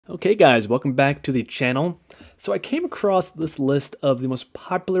Okay guys, welcome back to the channel. So I came across this list of the most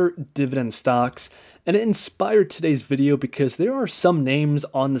popular dividend stocks, and it inspired today's video because there are some names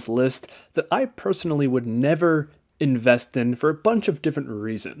on this list that I personally would never invest in for a bunch of different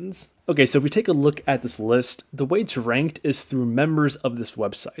reasons. Okay, so if we take a look at this list, the way it's ranked is through members of this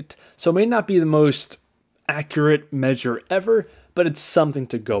website. So it may not be the most accurate measure ever, but it's something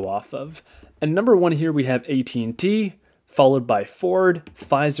to go off of. And number one here we have AT&T, followed by Ford,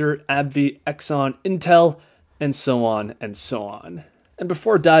 Pfizer, AbbVie, Exxon, Intel, and so on and so on. And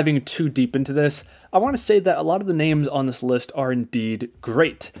before diving too deep into this, I want to say that a lot of the names on this list are indeed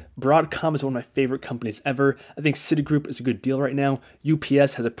great. Broadcom is one of my favorite companies ever. I think Citigroup is a good deal right now.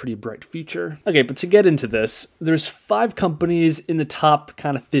 UPS has a pretty bright future. Okay, but to get into this, there's 5 companies in the top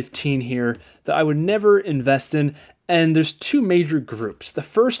kind of 15 here that I would never invest in. And there's 2 major groups. The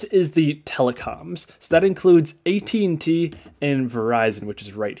first is the telecoms. So that includes AT&T and Verizon, which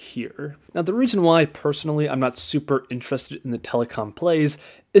is right here. Now, the reason why personally I'm not super interested in the telecom plays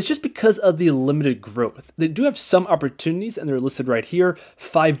is just because of the limited growth. They do have some opportunities and they're listed right here.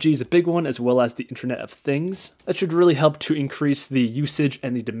 5G is a big one, as well as the Internet of Things. That should really help to increase the usage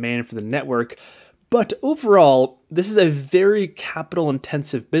and the demand for the network. But overall, this is a very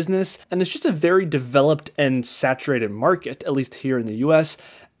capital-intensive business, and it's just a very developed and saturated market, at least here in the US,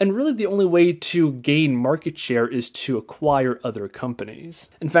 and really the only way to gain market share is to acquire other companies.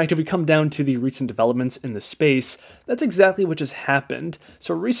 In fact, if we come down to the recent developments in the space, that's exactly what just happened.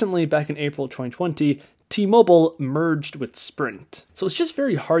 So recently, back in April 2020, T-Mobile merged with Sprint. So it's just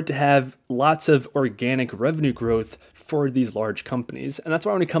very hard to have lots of organic revenue growth for these large companies. And that's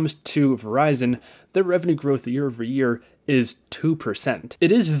why when it comes to Verizon, their revenue growth year over year is 2%.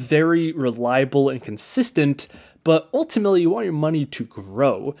 It is very reliable and consistent, but ultimately you want your money to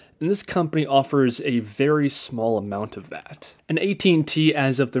grow, and this company offers a very small amount of that. And AT&T,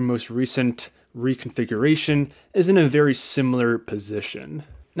 as of their most recent reconfiguration, is in a very similar position.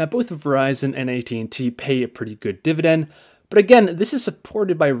 Now, both Verizon and AT&T pay a pretty good dividend, but again, this is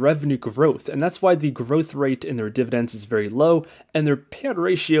supported by revenue growth, and that's why the growth rate in their dividends is very low, and their payout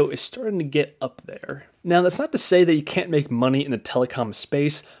ratio is starting to get up there. Now, that's not to say that you can't make money in the telecom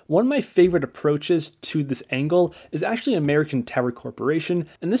space. One of my favorite approaches to this angle is actually American Tower Corporation,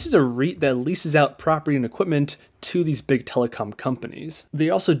 and this is a REIT that leases out property and equipment to these big telecom companies. They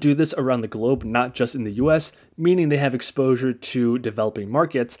also do this around the globe, not just in the US, meaning they have exposure to developing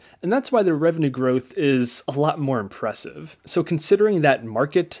markets, and that's why their revenue growth is a lot more impressive. So considering that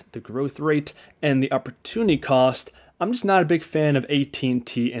market, the growth rate, and the opportunity cost, I'm just not a big fan of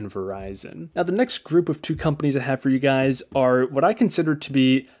AT&T and Verizon. Now, the next group of 2 companies I have for you guys are what I consider to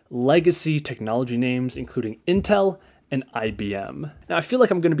be legacy technology names, including Intel and IBM. Now, I feel like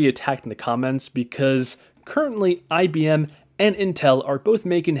I'm going to be attacked in the comments because currently IBM and Intel are both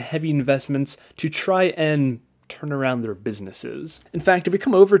making heavy investments to try and turn around their businesses. In fact, if we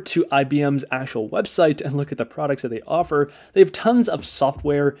come over to IBM's actual website and look at the products that they offer, they have tons of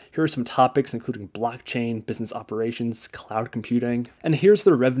software. Here are some topics including blockchain, business operations, cloud computing, and here's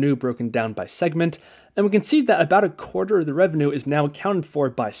the revenue broken down by segment. And we can see that about a quarter of the revenue is now accounted for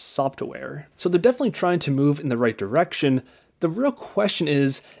by software. So they're definitely trying to move in the right direction. The real question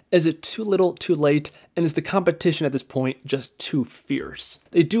is it too little, too late, and is the competition at this point just too fierce?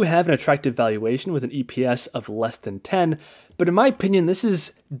 They do have an attractive valuation with an EPS of less than 10, but in my opinion, this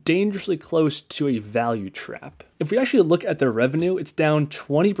is dangerously close to a value trap. If we actually look at their revenue, it's down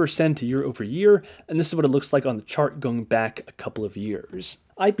 20% year over year, and this is what it looks like on the chart going back a couple of years.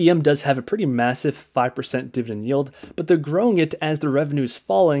 IBM does have a pretty massive 5% dividend yield, but they're growing it as their revenue is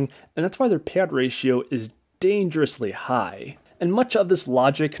falling, and that's why their payout ratio is dangerously high. And much of this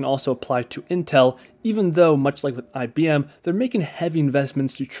logic can also apply to Intel, even though, much like with IBM, they're making heavy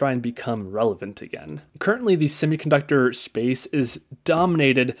investments to try and become relevant again. Currently, the semiconductor space is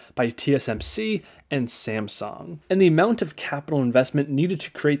dominated by TSMC and Samsung. And the amount of capital investment needed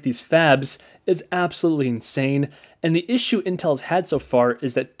to create these fabs is absolutely insane. And the issue Intel's had so far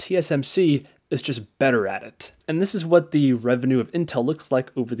is that TSMC is just better at it. And this is what the revenue of Intel looks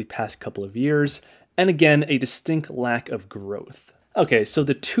like over the past couple of years. And again, a distinct lack of growth. Okay, so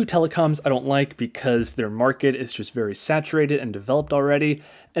the 2 telecoms I don't like because their market is just very saturated and developed already.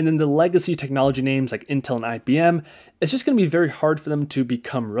 And then the legacy technology names like Intel and IBM, it's just going to be very hard for them to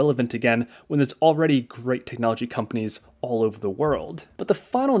become relevant again when there's already great technology companies all over the world. But the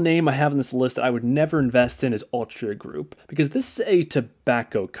final name I have on this list that I would never invest in is Altria Group, because this is a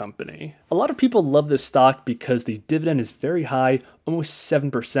tobacco company. A lot of people love this stock because the dividend is very high, almost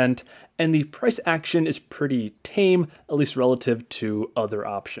 7%, and the price action is pretty tame, at least relative to other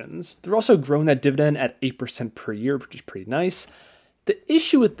options. They're also growing that dividend at 8% per year, which is pretty nice. The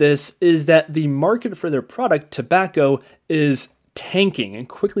issue with this is that the market for their product, tobacco, is tanking and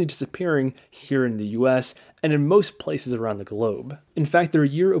quickly disappearing here in the US and in most places around the globe. In fact, their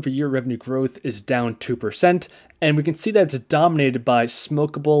year-over-year revenue growth is down 2%, and we can see that it's dominated by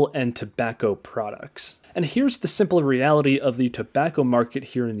smokable and tobacco products. And here's the simple reality of the tobacco market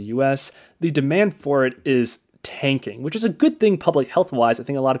here in the US. The demand for it is tanking, which is a good thing public health-wise. I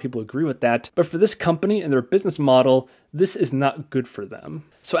think a lot of people agree with that. But for this company and their business model, this is not good for them.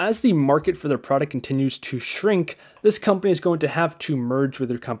 So as the market for their product continues to shrink, this company is going to have to merge with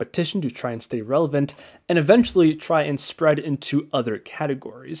their competition to try and stay relevant and eventually try and spread into other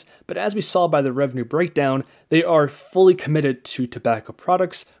categories. But as we saw by the revenue breakdown, they are fully committed to tobacco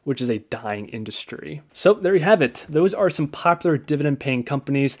products, which is a dying industry. So there you have it. Those are some popular dividend-paying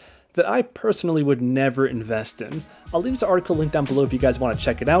companies that I personally would never invest in. I'll leave this article linked down below if you guys want to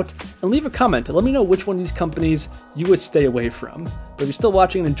check it out, and leave a comment to let me know which one of these companies you would stay away from. But if you're still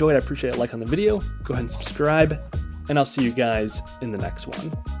watching and enjoyed, I appreciate a like on the video. Go ahead and subscribe, and I'll see you guys in the next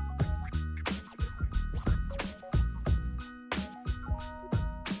one.